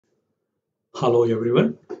Hello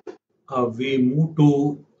everyone. We move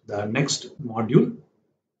to the next module,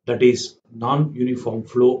 that is non-uniform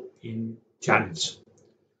flow in channels.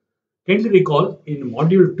 Kindly recall in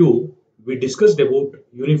module 2 we discussed about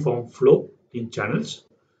uniform flow in channels.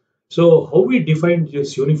 So how we define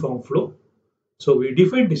this uniform flow? So we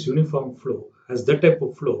define this uniform flow as the type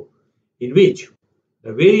of flow in which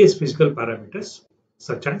the various physical parameters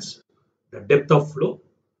such as the depth of flow,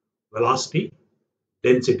 velocity,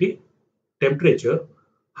 density, temperature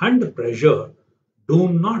and pressure do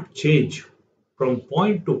not change from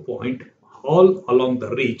point to point all along the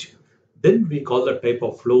reach, then we call the type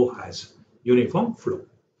of flow as uniform flow.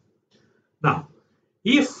 Now,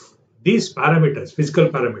 if these parameters, physical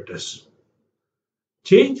parameters,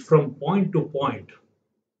 change from point to point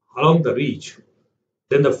along the reach,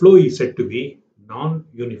 then the flow is said to be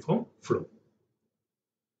non-uniform flow.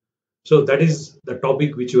 So that is the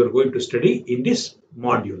topic which we are going to study in this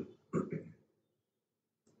module.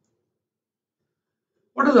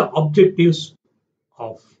 What are the objectives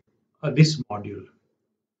of this module?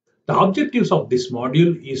 The objectives of this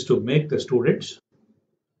module is to make the students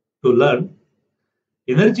to learn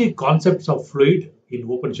energy concepts of fluid in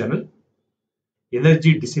open channel,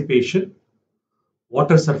 energy dissipation,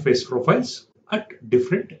 water surface profiles at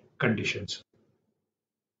different conditions.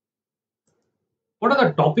 What are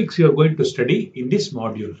the topics you are going to study in this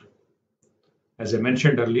module? As I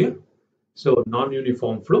mentioned earlier, so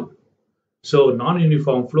non-uniform flow. So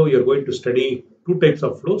non-uniform flow, you are going to study two types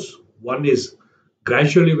of flows. One is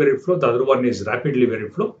gradually varied flow, the other one is rapidly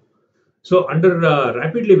varied flow. So under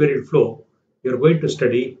rapidly varied flow, you are going to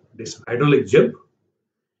study this hydraulic jump,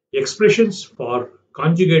 expressions for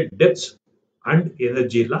conjugate depths and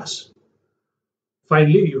energy loss.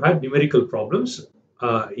 Finally, you have numerical problems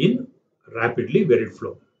in rapidly varied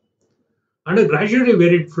flow. Under gradually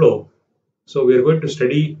varied flow, so we are going to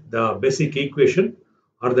study the basic equation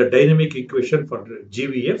or the dynamic equation for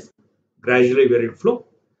GVF, gradually varied flow,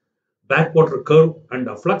 backwater curve and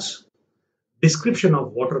a flux, description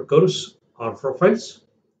of water curves or profiles.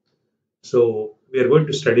 So we are going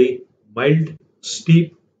to study mild,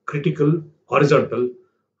 steep, critical, horizontal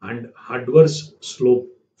and adverse slope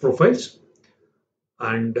profiles.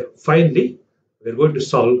 And finally, we are going to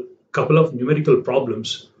solve a couple of numerical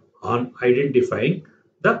problems on identifying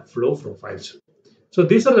the flow profiles. So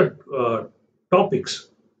these are the topics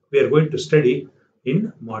we are going to study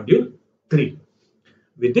in module 3.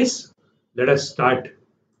 With this, let us start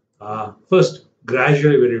first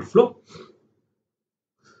gradually varied flow.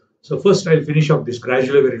 So first I'll finish off this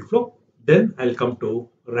gradually varied flow, then I'll come to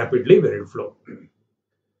rapidly varied flow.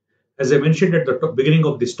 As I mentioned at the beginning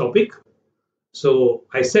of this topic, so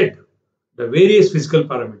I said the various physical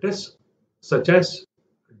parameters such as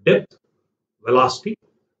depth, velocity,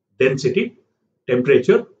 density,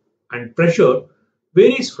 temperature and pressure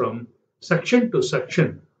varies from section to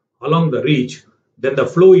section along the reach, then the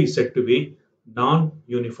flow is said to be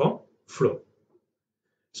non-uniform flow.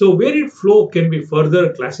 So varied flow can be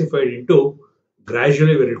further classified into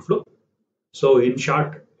gradually varied flow. So in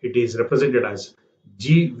short, it is represented as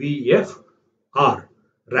GVF or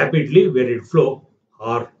rapidly varied flow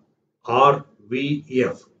or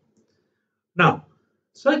RVF. Now,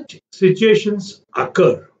 such situations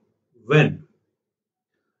occur when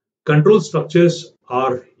control structures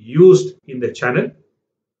are used in the channel,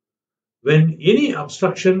 when any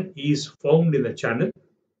obstruction is found in the channel,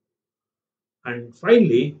 and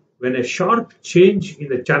finally, when a sharp change in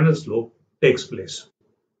the channel slope takes place.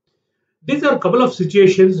 These are a couple of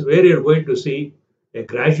situations where you're going to see a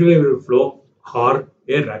gradually varied flow or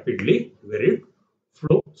a rapidly varied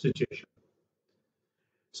flow situation.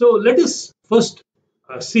 So let us first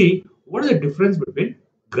see what is the difference between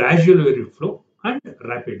gradually varied flow and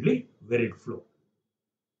rapidly varied flow.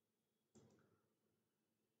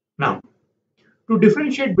 Now, to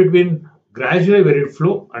differentiate between gradually varied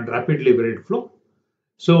flow and rapidly varied flow,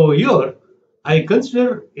 so here I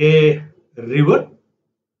consider a river.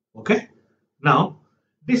 Okay. Now,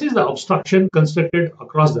 this is the obstruction constructed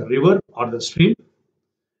across the river or the stream.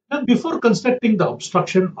 Now, before constructing the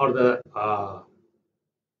obstruction or the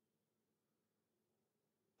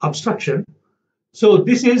obstruction, so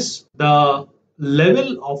this is the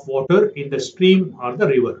level of water in the stream or the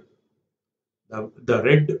river. The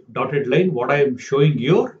red dotted line, what I am showing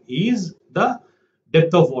here is the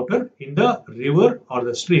depth of water in the river or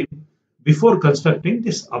the stream before constructing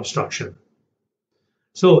this obstruction.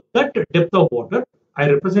 So that depth of water, I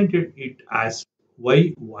represented it as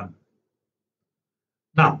Y1.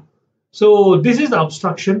 Now, so this is the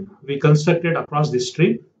obstruction we constructed across this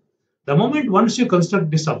stream. The moment once you construct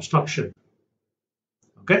this obstruction,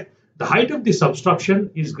 okay, The height of this obstruction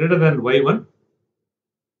is greater than y1,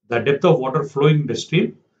 the depth of water flowing in the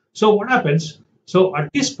stream. So what happens? So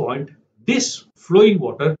at this point, this flowing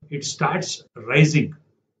water, it starts rising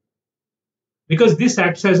because this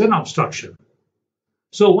acts as an obstruction.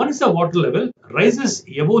 So once the water level rises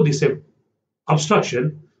above this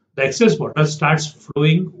obstruction, the excess water starts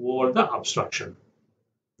flowing over the obstruction.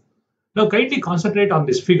 Now kindly concentrate on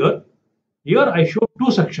this figure. Here I show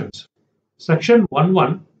two sections, section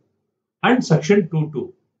 1.1 and section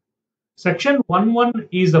 2.2. Section 1.1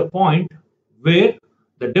 is the point where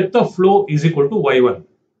the depth of flow is equal to y1,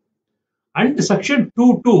 and section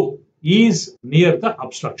 2.2 is near the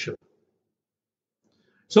obstruction.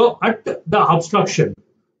 So at the obstruction,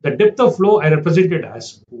 the depth of flow I represented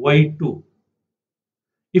as y2.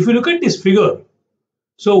 If you look at this figure,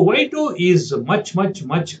 so y2 is much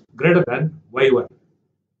greater than y1.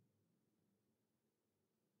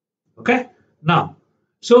 Okay. Now,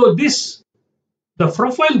 so the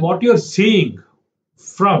profile what you are seeing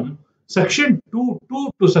from section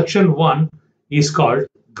 2.2 to section 1 is called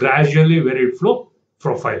gradually varied flow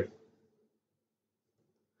profile.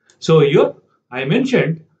 So here I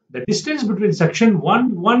mentioned the distance between section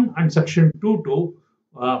 1.1 and section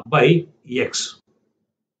 2.2 by x.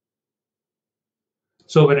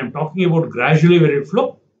 So when I'm talking about gradually varied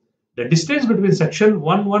flow, the distance between section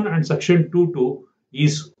 1.1 and section 2.2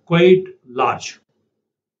 is quite large.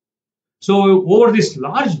 So over this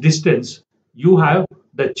large distance, you have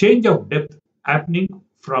the change of depth happening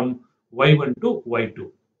from y1 to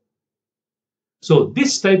y2. So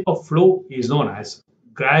this type of flow is known as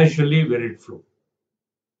gradually varied flow.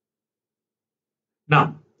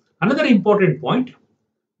 Now, another important point.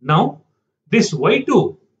 Now, this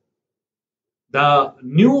y2, the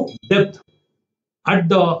new depth at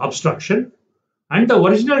the obstruction, and the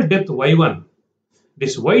original depth y1,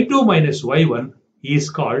 this y2 minus y1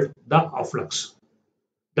 is called the afflux.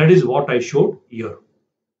 That is what I showed here.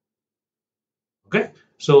 Okay,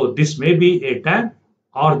 so this may be a dam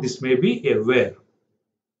or this may be a weir.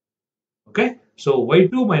 Okay, so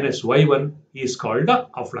y2 minus y1 is called the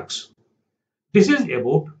afflux. This is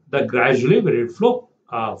about the gradually varied flow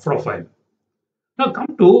profile. Now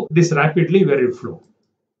come to this rapidly varied flow.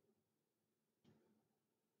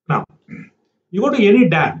 Now, you go to any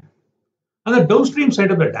dam. On the downstream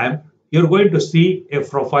side of the dam, you're going to see a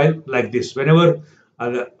profile like this. Whenever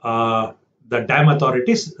the dam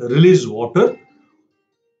authorities release water,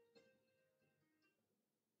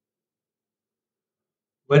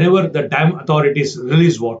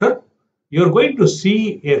 you're going to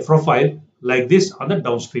see a profile like this on the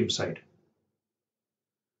downstream side.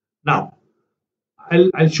 Now,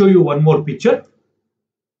 I'll show you one more picture.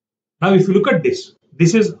 Now, if you look at this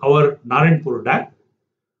is our Narayanpur dam.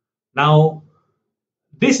 Now,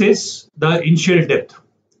 this is the initial depth,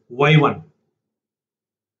 y1.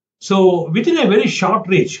 So, within a very short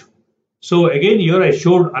reach, so again here I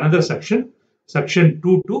showed another section, section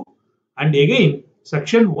 2.2, and again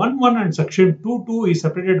section 1.1 and section 2.2 is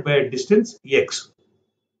separated by a distance x.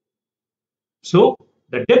 So,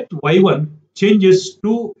 the depth y1 changes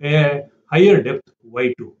to a higher depth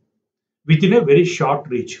y2 within a very short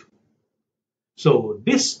reach. So,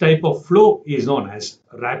 this type of flow is known as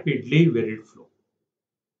rapidly varied flow.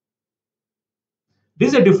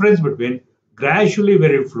 This is the difference between gradually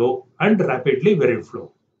varied flow and rapidly varied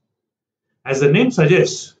flow. As the name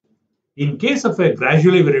suggests, in case of a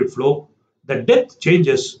gradually varied flow, the depth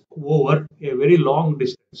changes over a very long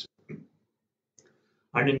distance.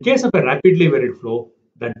 And in case of a rapidly varied flow,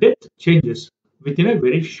 the depth changes within a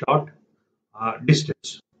very short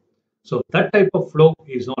distance. So that type of flow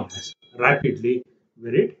is known as rapidly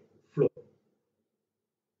varied flow.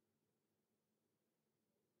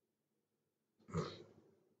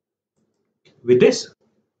 With this,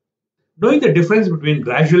 knowing the difference between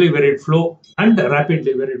gradually varied flow and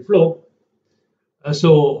rapidly varied flow,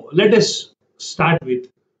 so let us start with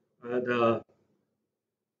the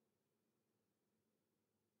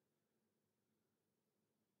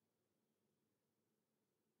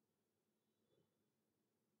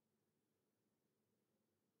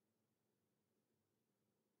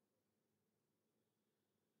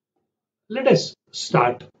let us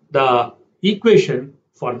start the equation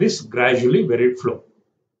for this gradually varied flow.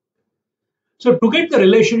 So to get the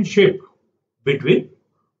relationship between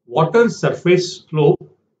water surface flow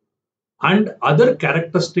and other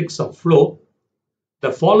characteristics of flow,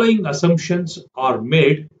 the following assumptions are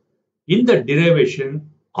made in the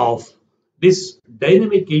derivation of this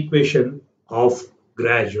dynamic equation of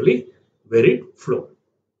gradually varied flow.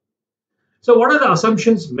 So what are the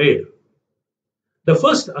assumptions made? The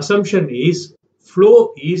first assumption is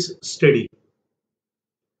flow is steady.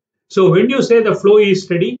 So when you say the flow is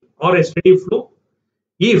steady or a steady flow,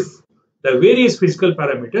 if the various physical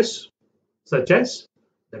parameters such as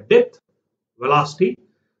the depth, velocity,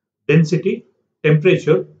 density,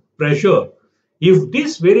 temperature, pressure, if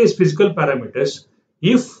these various physical parameters,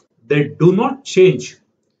 if they do not change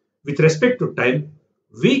with respect to time,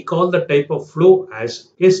 we call the type of flow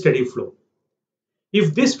as a steady flow.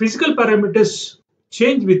 If these physical parameters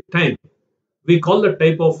change with time, we call the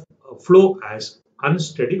type of flow as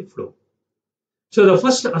unsteady flow. So the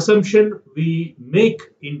first assumption we make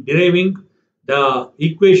in deriving the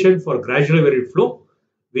equation for gradually varied flow,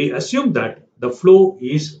 we assume that the flow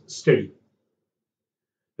is steady.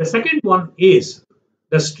 The second one is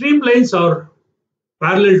the streamlines are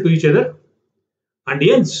parallel to each other, and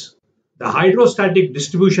hence the hydrostatic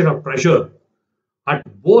distribution of pressure at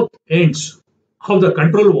both ends of the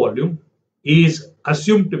control volume is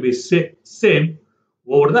assumed to be same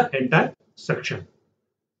over the entire section.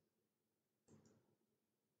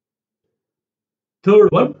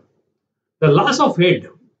 Third one, the loss of head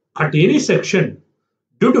at any section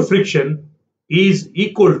due to friction is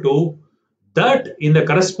equal to that in the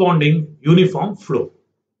corresponding uniform flow.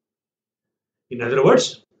 In other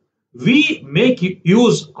words, we make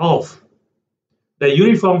use of the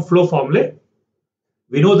uniform flow formula.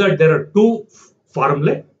 We know that there are two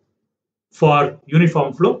formulae for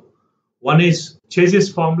uniform flow. One is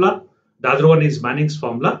Chase's formula, the other one is Manning's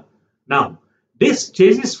formula. Now, this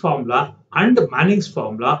Chase's formula and Manning's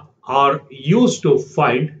formula are used to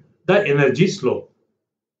find the energy slope.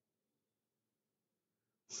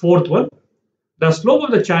 Fourth one, the slope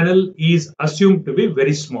of the channel is assumed to be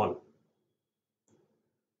very small.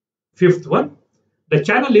 Fifth one, the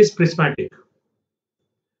channel is prismatic.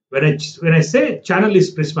 When I say channel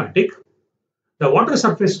is prismatic, the water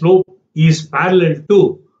surface slope is parallel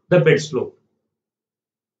to the bed slope.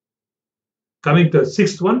 Coming to the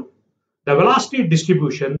sixth one, the velocity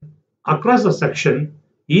distribution across the section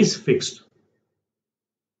is fixed.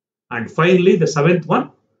 And finally, the seventh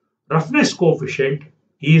one, roughness coefficient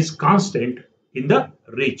is constant in the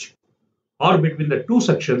reach or between the two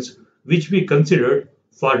sections which we considered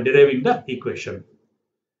for deriving the equation.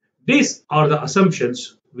 These are the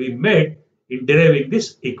assumptions we made in deriving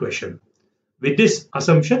this equation. With these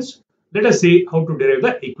assumptions, let us see how to derive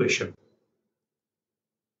the equation.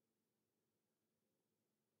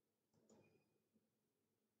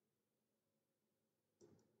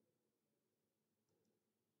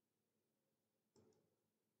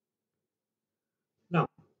 Now,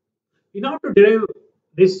 in order to derive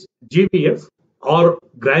this GVF or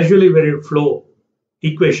gradually varied flow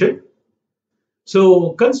equation,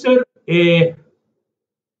 so consider a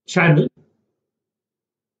channel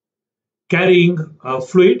carrying a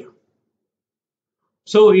fluid.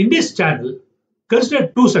 So in this channel, consider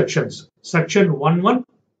two sections, section 1,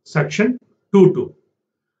 section 2.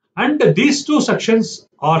 And these two sections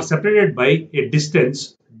are separated by a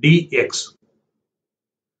distance dx.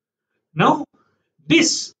 Now,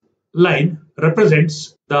 this line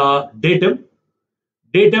represents the datum.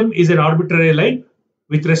 Datum is an arbitrary line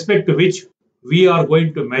with respect to which we are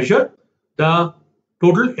going to measure the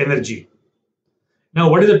total energy. Now,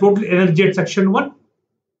 what is the total energy at section 1?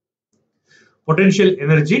 Potential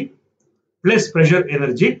energy plus pressure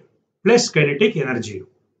energy plus kinetic energy.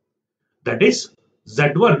 That is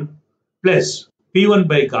Z1 plus P1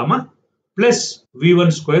 by gamma plus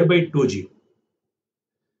V1 square by 2G.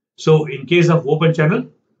 So in case of open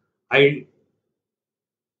channel, I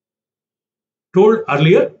told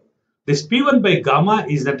earlier, this P1 by gamma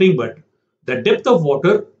is nothing but the depth of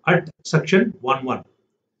water at section 1.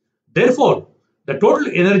 Therefore, the total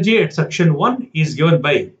energy at section 1 is given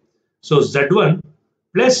by, so Z1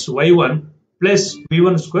 plus Y1 plus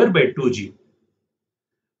V1 square by 2G.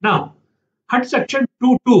 Now, at section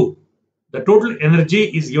 2, the total energy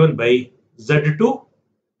is given by Z2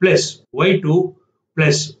 plus Y2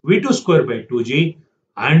 plus V2 square by 2G,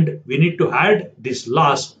 and we need to add this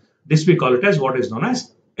last. This we call it as what is known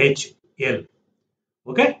as HL.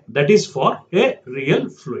 Okay, that is for a real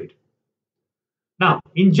fluid. Now,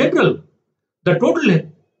 in general, the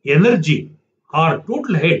total energy or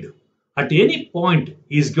total head at any point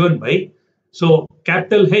is given by, so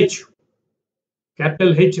capital H.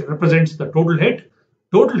 Capital H represents the total head.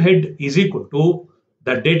 Total head is equal to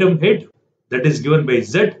the datum head that is given by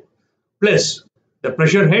Z plus the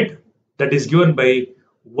pressure head that is given by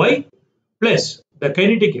Y plus the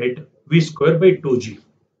kinetic head V square by 2G.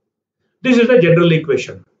 This is the general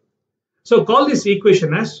equation. So call this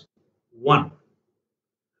equation as 1.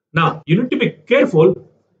 Now you need to be careful.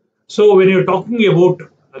 So when you're talking about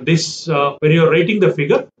this, when you're writing the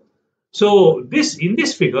figure, so in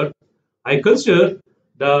this figure, I consider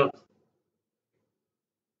the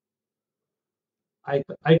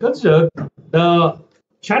I consider the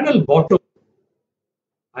channel bottom.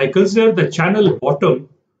 I consider the channel bottom,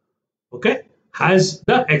 okay, has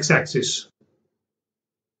the x-axis.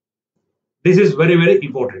 This is very, very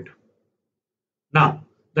important. Now,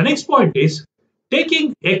 the next point is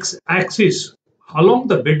taking x-axis along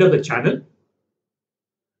the bed of the channel.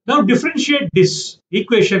 Now differentiate this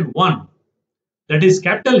equation 1, that is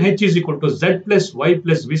capital H is equal to z plus y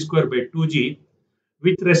plus v square by 2g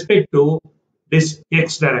with respect to this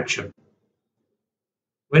x direction.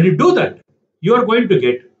 When you do that, you are going to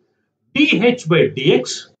get dh by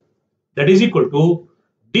dx, that is equal to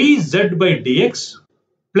dz by dx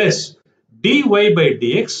plus dy by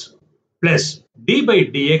dx plus d by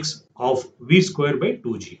dx of v square by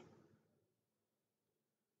 2g.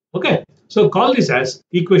 Okay, so call this as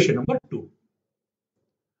equation number 2.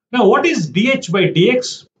 Now what is dh by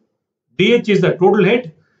dx? dh is the total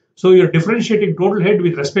head. So you're differentiating total head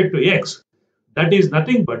with respect to x. That is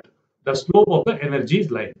nothing but the slope of the energy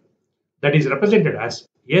line. That is represented as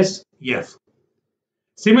SF.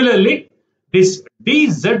 Similarly, this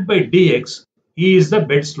dz by dx is the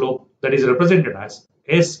bed slope, that is represented as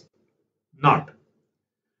S naught.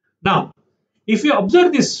 Now, if you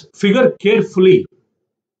observe this figure carefully,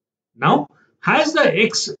 now as the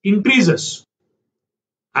x increases,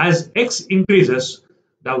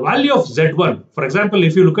 the value of z1, for example,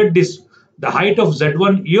 if you look at this, the height of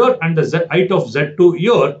z1 here and the height of z2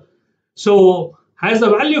 here, so as the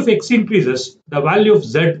value of x increases, the value of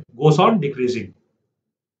z goes on decreasing.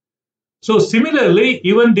 So similarly,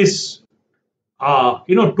 even this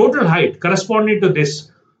total height corresponding to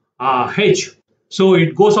this h, so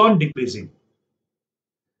it goes on decreasing.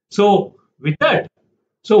 So with that,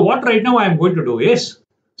 so what right now I am going to do is,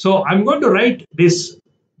 so I'm going to write this,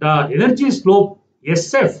 the energy slope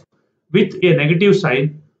SF with a negative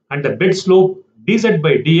sign and the bed slope dz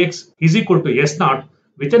by dx is equal to S naught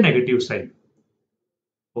with a negative sign.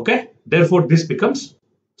 Okay, therefore this becomes,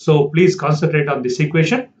 so please concentrate on this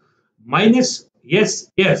equation, minus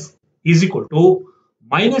SF is equal to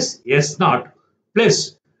minus S naught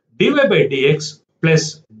plus dy by dx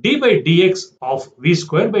plus d by dx of v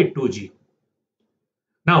square by 2g.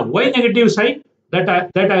 Now, why negative sign?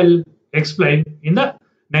 That I'll explain in the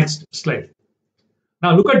next slide.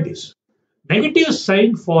 Now, look at this. Negative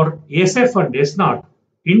sign for SF and S naught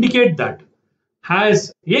indicate that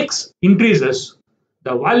as x increases,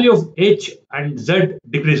 the value of h and z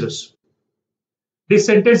decreases. This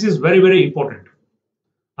sentence is very, very important.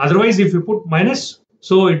 Otherwise, if you put minus,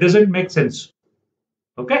 so it doesn't make sense.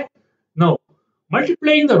 Okay. Now,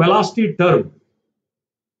 multiplying the velocity term,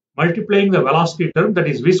 that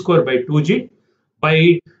is v square by 2g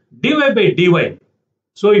by dy by dy.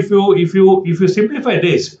 So if you simplify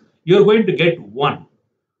this, you're going to get 1,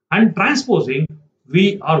 and transposing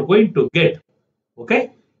we are going to get,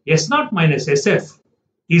 okay, S naught minus SF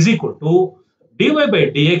is equal to dy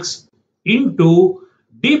by dx into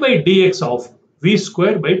d by dx of v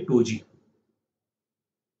square by 2g.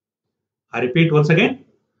 I repeat once again,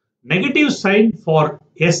 negative sign for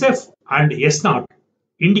SF and S naught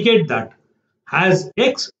indicate that as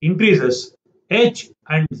x increases, h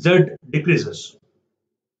and z decreases.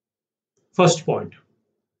 First point.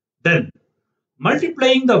 Then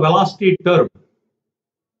multiplying the velocity term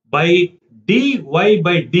by dy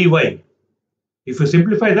by dy. If you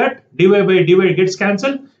simplify that, dy by dy gets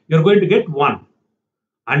cancelled, you're going to get 1.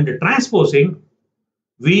 And transposing,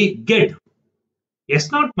 we get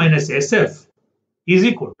S naught minus SF is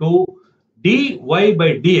equal to dy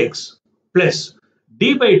by dx plus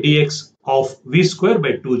d by dx of v square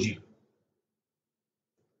by 2g.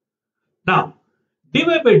 Now, dy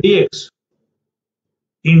by dx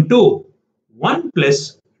into 1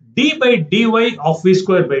 plus d by dy of v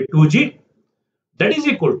square by 2g, that is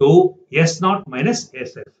equal to S naught minus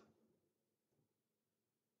SF.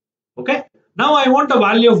 Okay. Now I want the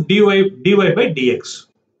value of dy by dx.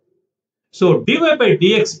 So dy by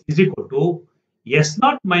dx is equal to S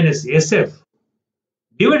naught minus SF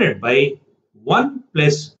divided by 1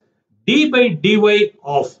 plus d by dy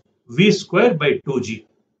of v square by 2g.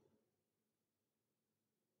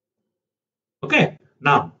 Okay.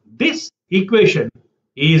 Now this equation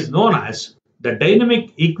is known as the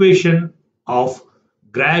dynamic equation of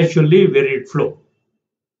gradually varied flow.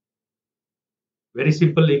 Very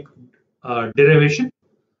simple derivation.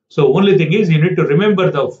 So only thing is you need to remember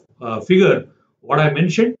the figure what I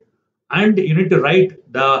mentioned, and you need to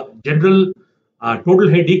write the general total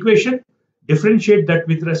head equation, differentiate that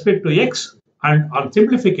with respect to x, and on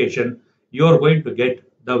simplification you are going to get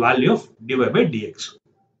the value of dy by dx.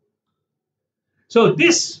 So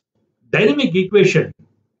this dynamic equation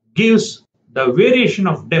gives the variation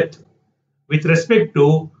of depth with respect to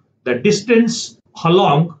the distance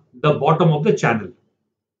along the bottom of the channel.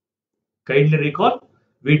 Kindly recall,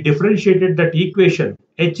 we differentiated that equation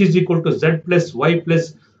h is equal to z plus y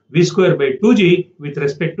plus v square by 2g with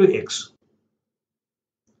respect to x.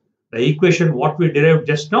 The equation what we derived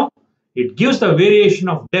just now, it gives the variation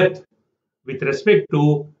of depth with respect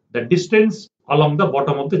to the distance along the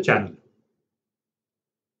bottom of the channel.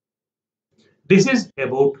 This is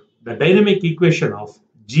about the dynamic equation of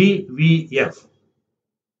GVF.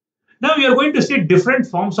 Now we are going to see different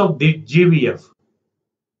forms of the GVF.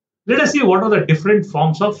 Let us see what are the different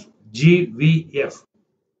forms of GVF.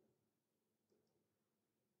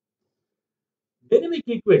 Dynamic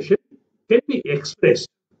equation can be expressed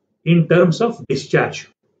in terms of discharge.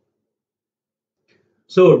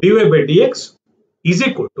 So dy by dx is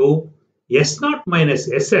equal to S0 minus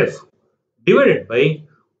SF divided by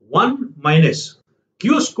 1 minus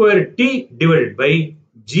q square t divided by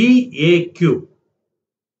GAQ.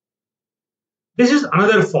 This is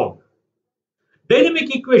another form.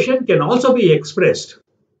 Dynamic equation can also be expressed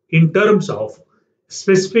in terms of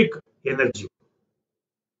specific energy.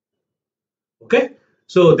 Okay,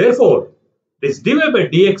 so therefore this dy by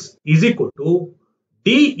dx is equal to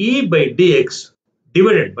dE by dx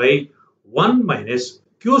divided by 1 minus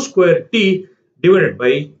q square t divided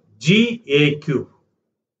by GAQ.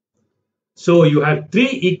 So you have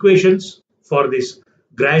three equations for this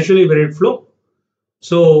gradually varied flow.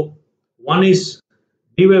 So one is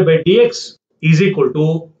dy by dx is equal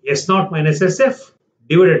to S0 minus SF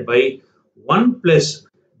divided by 1 plus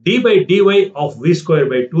d by dy of v square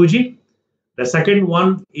by 2g. The second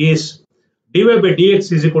one is dy by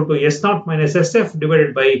dx is equal to S0 minus SF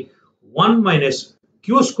divided by 1 minus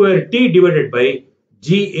q square t divided by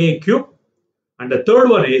GAQ. And the third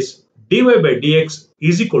one is dy by dx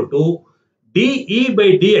is equal to dE by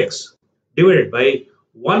dx divided by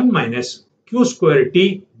 1 minus q square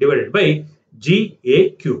t divided by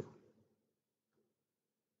GAQ.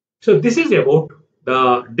 So this is about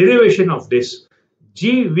the derivation of this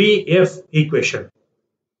GVF equation.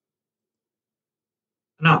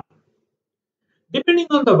 Now, depending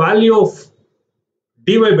on the value of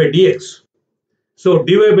dy by dx, so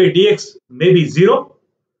dy by dx may be 0,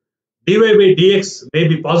 dy by dx may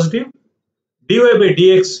be positive, dy by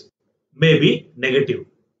dx may be negative.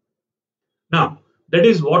 Now, that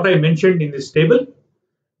is what I mentioned in this table.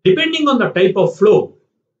 Depending on the type of flow,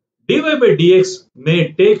 dy by dx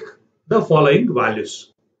may take the following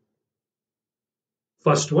values.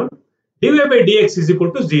 First one, dy by dx is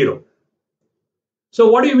equal to 0. So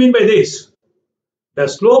what do you mean by this? The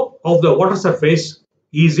slope of the water surface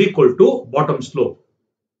is equal to bottom slope.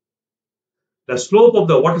 The slope of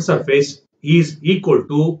the water surface is equal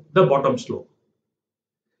to the bottom slope.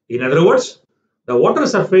 In other words, the water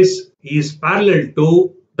surface is parallel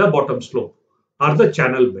to the bottom slope or the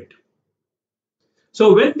channel bed.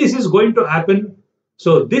 So when this is going to happen,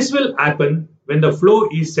 so this will happen when the flow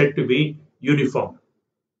is said to be uniform.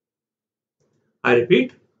 I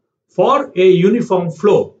repeat, for a uniform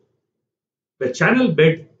flow, the channel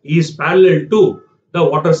bed is parallel to the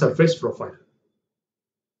water surface profile.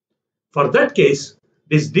 For that case,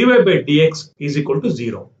 this dy by dx is equal to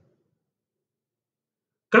 0.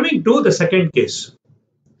 Coming to the second case,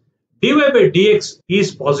 dy by dx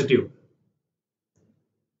is positive.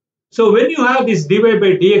 So when you have this dy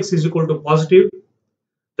by dx is equal to positive,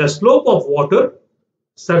 the slope of water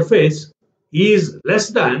surface is less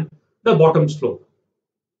than the bottom slope.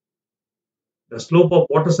 The slope of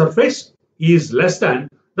water surface is less than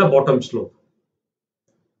the bottom slope.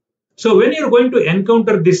 So when you are going to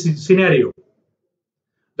encounter this scenario,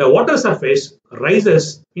 the water surface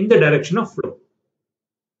rises in the direction of flow.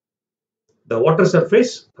 The water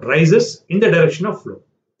surface rises in the direction of flow.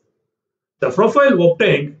 The profile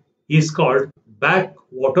obtained is called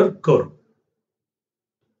backwater curve.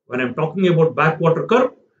 When I am talking about backwater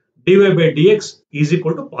curve, dy by dx is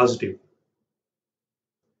equal to positive.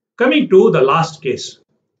 Coming to the last case,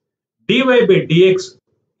 dy by dx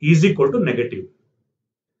is equal to negative.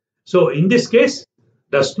 So in this case,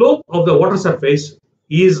 the slope of the water surface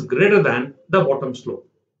is greater than the bottom slope.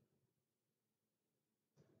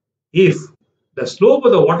 If the slope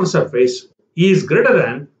of the water surface is greater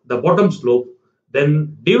than the bottom slope,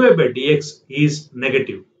 then dy by dx is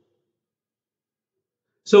negative.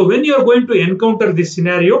 So when you are going to encounter this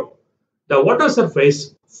scenario, the water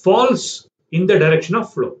surface falls in the direction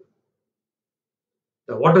of flow.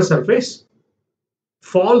 The water surface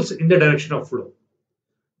falls in the direction of flow.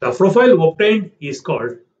 The profile obtained is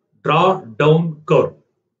called draw-down curve.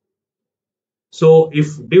 So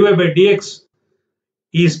if dy by dx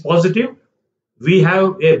is positive, we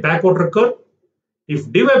have a backwater curve. if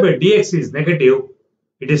dy by dx is negative,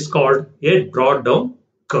 it is called a brought down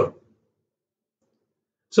curve.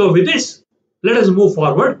 So with this, let us move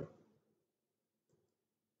forward.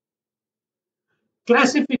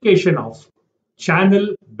 Classification of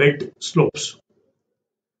channel bed slopes.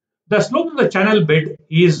 The slope of the channel bed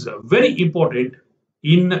is very important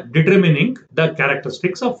in determining the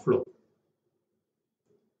characteristics of flow.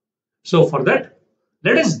 So for that,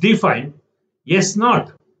 let us define S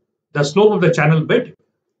naught, the slope of the channel bed,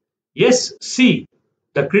 SC,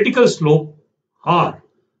 the critical slope, or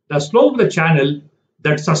the slope of the channel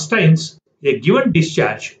that sustains a given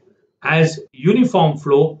discharge as uniform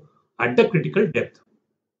flow at the critical depth.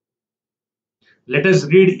 Let us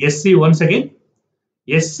read SC once again.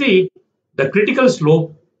 SC, the critical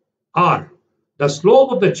slope, or the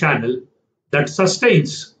slope of the channel that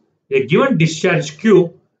sustains a given discharge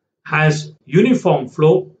Q has uniform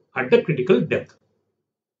flow at the critical depth.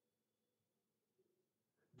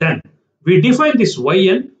 Then we define this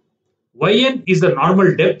Yn. Yn is the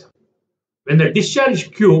normal depth when the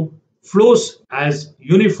discharge Q flows as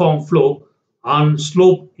uniform flow on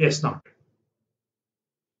slope S0.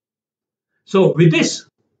 So with this,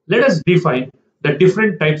 let us define the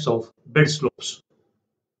different types of bed slopes.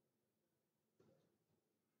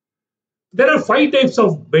 There are 5 types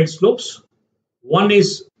of bed slopes. One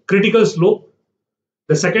is critical slope.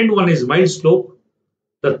 The second one is mild slope.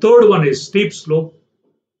 The third one is steep slope.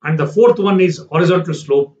 And the fourth one is horizontal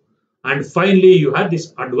slope. And finally, you have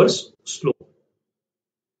this adverse slope.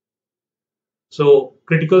 So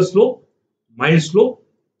critical slope, mild slope,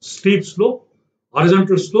 steep slope,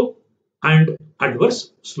 horizontal slope, and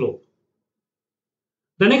adverse slope.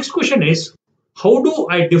 The next question is, how do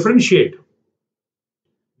I differentiate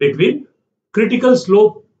between critical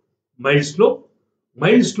slope, mild slope,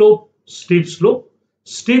 steep slope,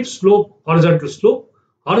 horizontal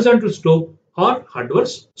slope, or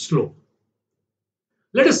adverse slope?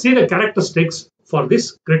 Let us see the characteristics for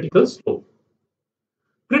this critical slope.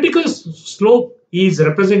 Critical slope is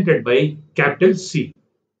represented by capital C.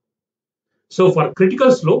 So for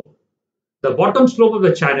critical slope, the bottom slope of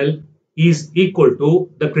the channel is equal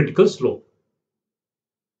to the critical slope.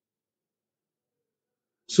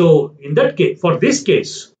 So in that case, for this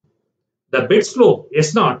case, the bed slope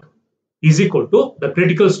S0 is equal to the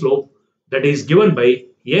critical slope that is given by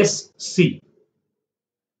SC.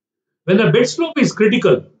 When the bed slope is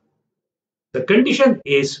critical, the condition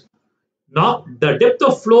is now the depth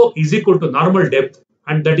of flow is equal to normal depth,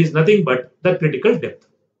 and that is nothing but the critical depth.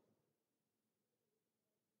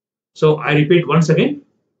 So I repeat once again,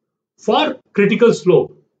 for critical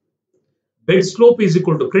slope, bed slope is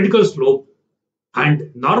equal to critical slope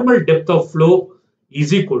and normal depth of flow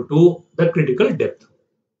is equal to the critical depth.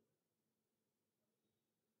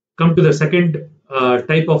 Come to the second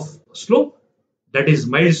type of slope, that is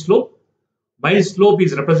mild slope. Mild slope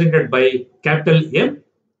is represented by capital M.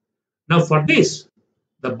 Now for this,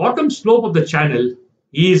 the bottom slope of the channel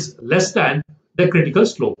is less than the critical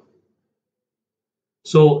slope.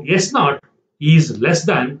 So S0 is less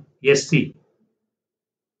than SC.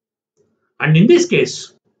 And in this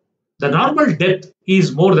case, the normal depth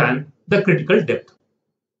is more than the critical depth.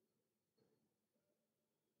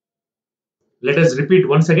 Let us repeat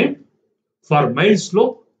once again. For mild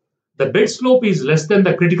slope, the bed slope is less than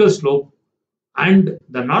the critical slope and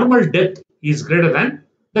the normal depth is greater than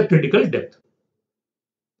the critical depth.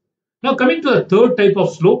 Now coming to the third type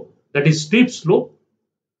of slope, that is steep slope,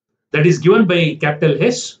 that is given by capital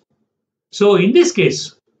S. So in this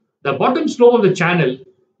case, the bottom slope of the channel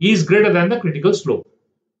is greater than the critical slope.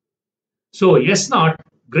 So S0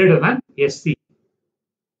 greater than SC.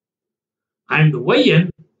 And Yn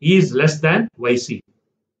is less than Yc.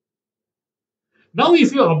 Now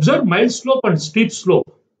if you observe mild slope and steep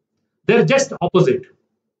slope, they are just opposite.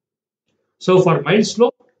 So for mild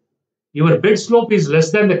slope, your bed slope is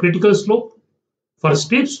less than the critical slope. For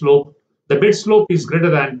steep slope, the bed slope is greater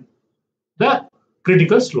than the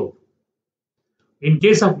critical slope. In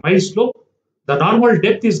case of mild slope, the normal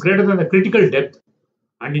depth is greater than the critical depth,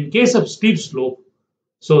 and in case of steep slope,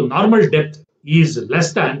 so normal depth is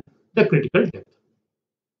less than the critical depth.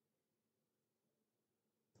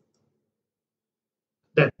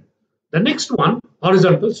 Then the next one,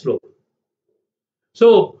 horizontal slope.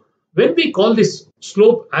 So when we call this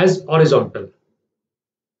slope as horizontal,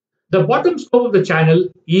 the bottom slope of the channel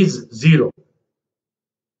is 0.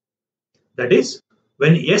 That is,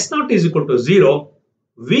 when S0 is equal to 0,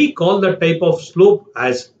 we call the type of slope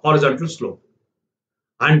as horizontal slope.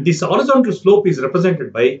 And this horizontal slope is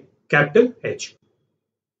represented by capital H.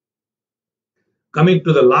 Coming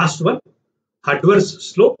to the last one,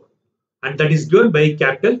 adverse slope, and that is given by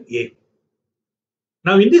capital A.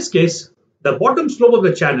 Now in this case, the bottom slope of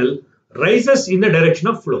the channel rises in the direction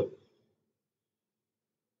of flow.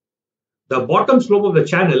 The bottom slope of the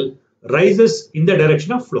channel rises in the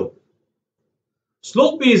direction of flow.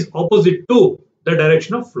 Slope is opposite to the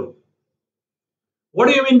direction of flow. What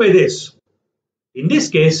do you mean by this? In this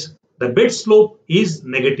case, the bed slope is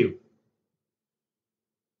negative.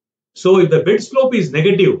 So if the bed slope is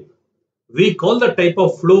negative, we call the type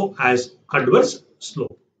of flow as adverse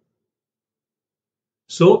slope.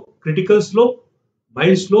 So critical slope,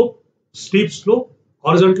 mild slope, steep slope,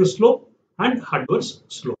 horizontal slope, and adverse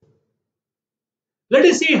slope. Let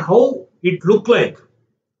us see how it look like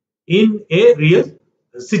in a real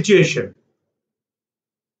situation.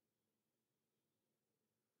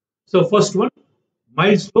 So first one,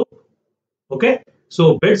 mild slope. Okay.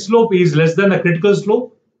 So bed slope is less than a critical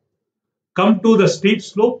slope. Come to the steep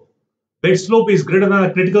slope. Bed slope is greater than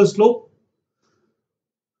a critical slope.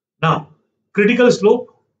 Now, critical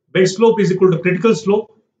slope, bed slope is equal to critical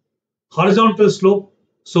slope. Horizontal slope.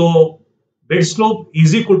 So bed slope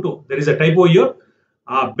is equal to, there is a typo here.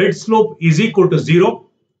 Bed slope is equal to 0.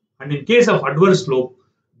 And in case of adverse slope,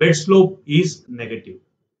 bed slope is negative.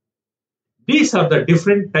 These are the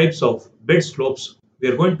different types of bed slopes we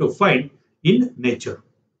are going to find in nature.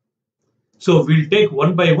 So we'll take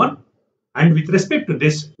one by one, and with respect to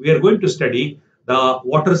this, we are going to study the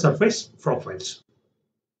water surface profiles.